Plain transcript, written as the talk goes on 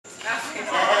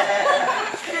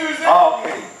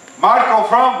Marco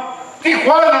from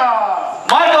Tijuana.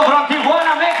 Marco from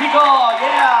Tijuana, México.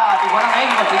 Yeah, Tijuana,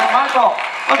 México, señor Marco.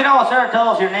 Continuamos, sir. Tell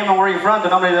us your name and where you're from. Tu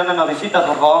nombre y dónde nos visitas,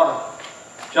 por favor.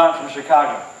 John from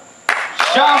Chicago.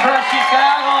 John from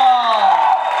Chicago.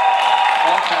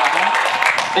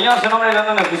 Señor, su nombre y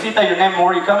dónde nos visita. Your name and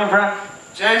where you're coming from.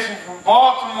 Jason from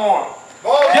Baltimore.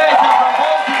 Jason from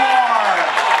Baltimore.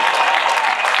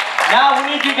 Now we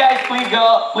need you guys, please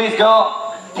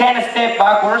go 10 step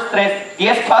backwards, 10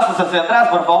 pasos hacia atrás,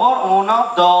 por favor.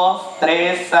 1, 2,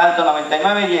 3, salto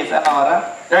 99, 10. Ah, no, ¿verdad?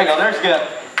 There you go, there's good.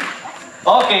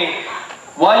 Okay,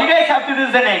 what you guys have to do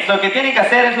is the next. Lo que tienen que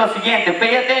hacer es lo siguiente.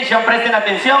 Pay attention, presten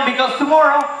atención, because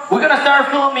tomorrow we're going to start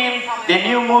filming the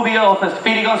new movie of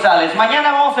Speedy González.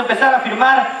 Mañana vamos a empezar a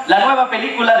filmar la nueva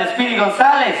película de Speedy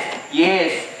González.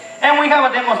 Yes. And we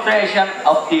have a demonstration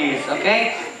of this,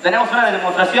 okay? Tenemos una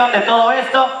demostración de todo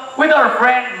esto with our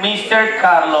friend Mr.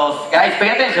 Carlos. Guys, pay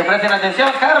attention, presten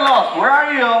atención. Carlos, where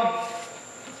are you?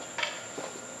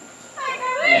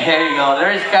 There you go,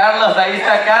 there's Carlos, ahí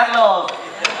está Carlos.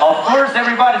 Of course,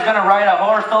 everybody's gonna ride a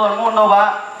horse. Todo el mundo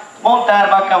va a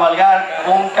montar, va a cabalgar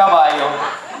un caballo.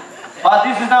 But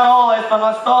this is not all, esto no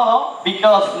es todo,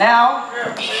 because now,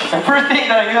 the first thing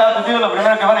that you have to do, lo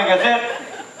primero que van a hacer,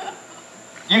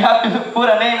 you have to put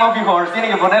a name of your horse. Tienen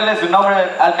que ponerle su nombre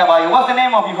al caballo. What's the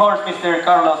name of your horse, Mr.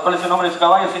 Carlos? ¿Cuál es el nombre de su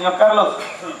caballo, señor Carlos?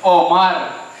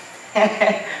 Omar.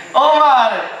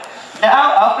 Omar.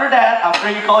 Now, after that, after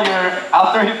you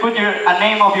put a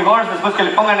name of your horse, después que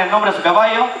le pongan el nombre a su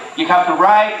caballo, you have to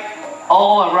ride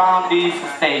all around this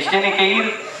stage. Tienen que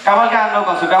ir cabalgando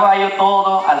con su caballo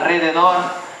todo alrededor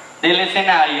del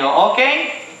escenario. ¿Ok?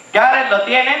 Got it? ¿Lo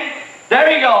tienen? There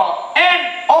you go. And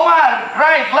Omar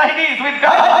rides like this with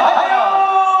caballo.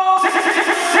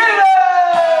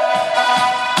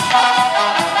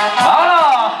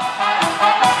 ¡Vámonos!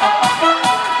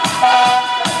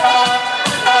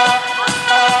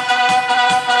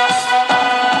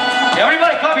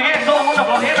 Everybody clap your hands, todo el mundo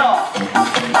aplaudiendo.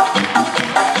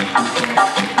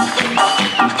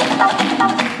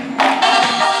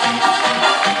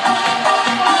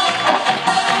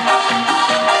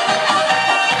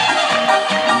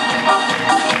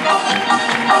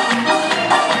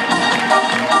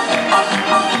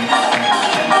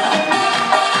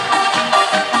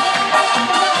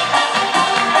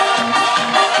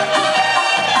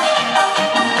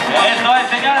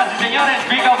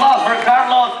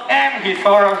 His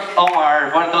horse Omar.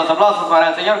 Fuertes los aplausos para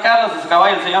el señor Carlos y su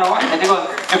caballo, el señor Omar. Digo,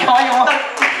 el caballo Omar.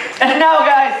 And now,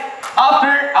 guys,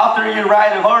 after you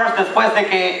ride the horse, después de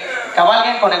que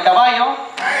cabalguen con el caballo,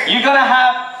 you're gonna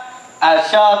have a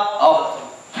shot of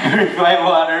purified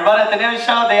water. Van a tener un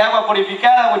shot de agua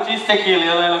purificada, which is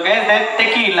tequila, lo que es de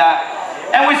tequila.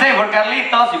 And we say for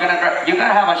Carlitos, you're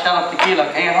gonna have a shot of tequila.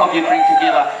 Okay, I hope you drink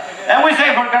tequila. And we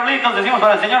say for Carlitos, decimos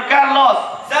para el señor Carlos.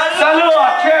 ¡Salud!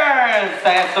 ¡Cheers!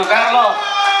 Eso, Carlos.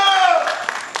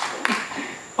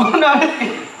 Una vez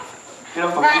que... Mira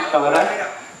un poquito, ¿verdad?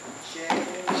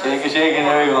 Shake,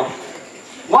 there we go.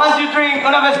 Once you drink,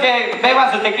 una vez que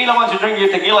beban su tequila, once you drink your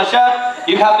tequila shot,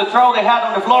 you have to throw the hat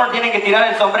on the floor, tienen que tirar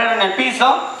el sombrero en el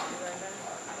piso.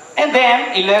 And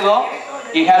then, y luego,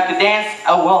 you have to dance.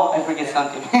 Oh, well, I forget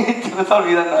something. Me está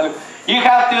olvidando algo. You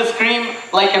have to scream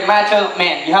like a macho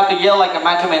man. You have to yell like a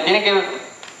macho man. Tienen que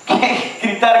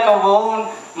gritar como un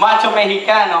macho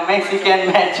mexicano,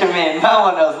 Mexican macho man.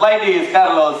 Vámonos, like this,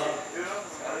 Carlos.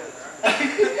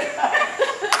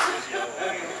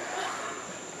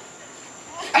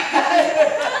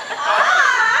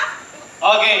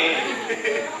 Okay.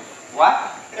 What?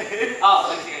 Oh,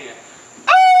 let me sing again.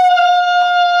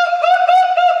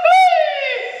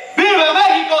 ¡Viva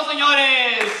México,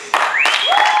 señores!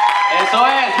 Eso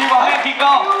es, ¡viva México!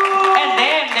 And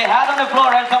then, the hat on the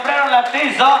floor, el sombrero en el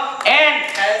piso, and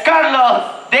Carlos,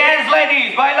 dance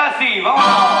ladies, baila así, vamos.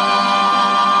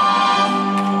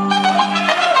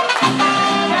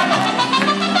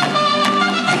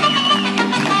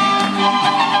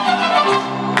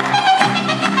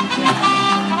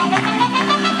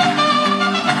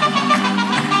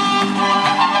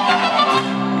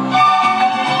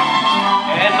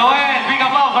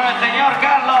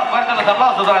 Los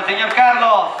aplausos para el señor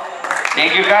Carlos.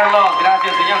 Thank you, Carlos.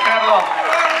 Gracias, señor Carlos.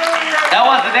 That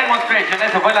was the demonstration.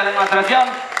 Eso fue la demostración.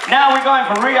 Now we're going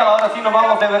for real. Ahora sí nos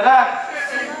vamos de verdad.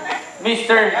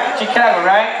 Mr. Chicago,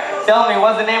 right? Tell me,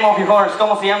 what's the name of your horse?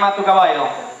 ¿Cómo se llama tu caballo?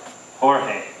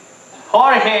 Jorge.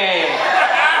 Jorge.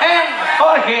 And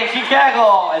Jorge,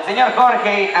 Chicago. El señor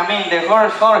Jorge, the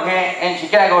horse Jorge en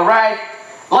Chicago, right?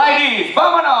 Like this.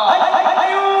 ¡Vámonos!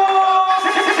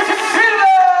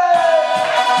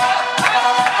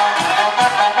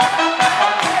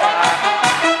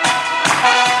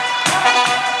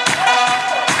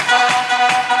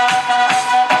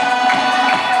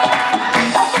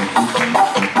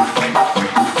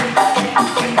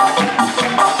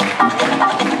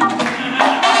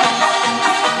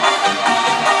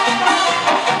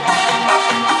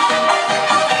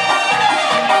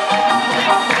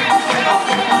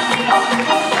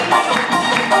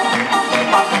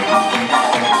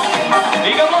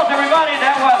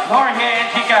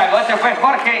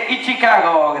 y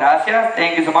Chicago. Gracias.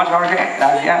 Thank you so much, Jorge.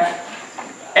 Gracias.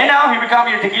 And now, here we come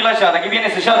your tequila shot. Aquí viene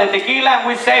ese shot de tequila. And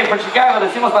we say for Chicago,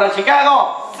 decimos para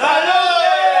Chicago. ¡Salud!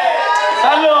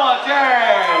 ¡Salud!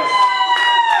 Cheers.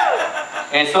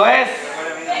 Eso es.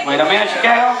 Wait a minute,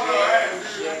 Chicago.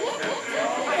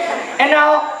 And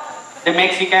now, the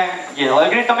Mexican yell. El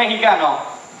grito mexicano.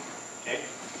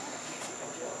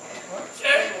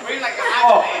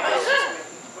 Oh.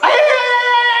 ¡Ay, ay,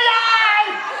 ay, ay, ay!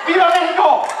 ¡Viva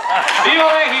México! ¡Viva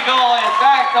México!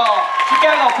 Exacto.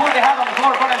 Chicago, put the hand on the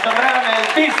floor con el sombrero en el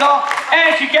piso.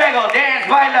 En Chicago, dance,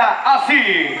 baila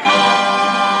así.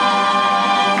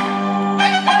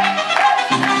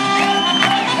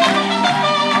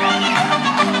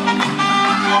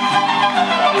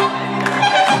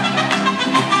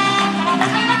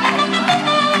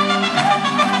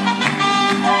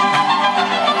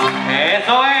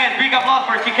 Eso es, big applause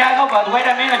for Chicago, but wait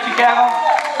a minute, Chicago.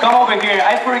 Come over here.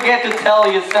 I forget to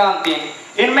tell you something.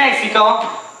 In Mexico,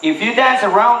 if you dance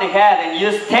around the head and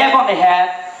you step on the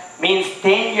head, means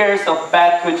 10 years of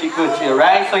bad cuchi-cuchi,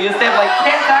 right? So you step like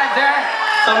 10 times there,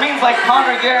 so it means like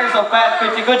 100 years of bad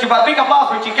cuchi-cuchi. But big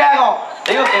applause for Chicago.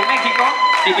 Digo que en México,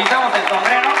 si quitamos el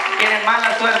sombrero, tienen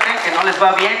mala suerte, que no les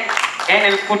va bien en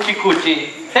el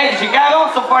cuchi-cuchi. Thank you,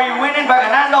 Chicago. So far you're winning, va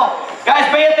ganando.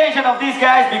 Guys, pay attention of these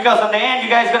guys because at the end you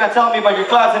guys are gonna tell me about your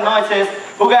claps and noises.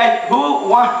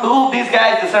 Who these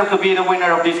guys deserve to be the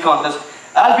winner of this contest.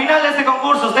 Al final de este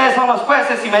concurso ustedes son los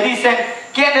jueces y me dicen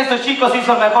quién de estos chicos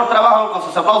hizo el mejor trabajo con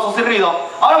sus aplausos y ruido.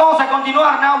 Ahora vamos a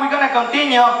continuar. Now we're gonna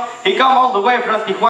continue. He come all the way from Tijuana.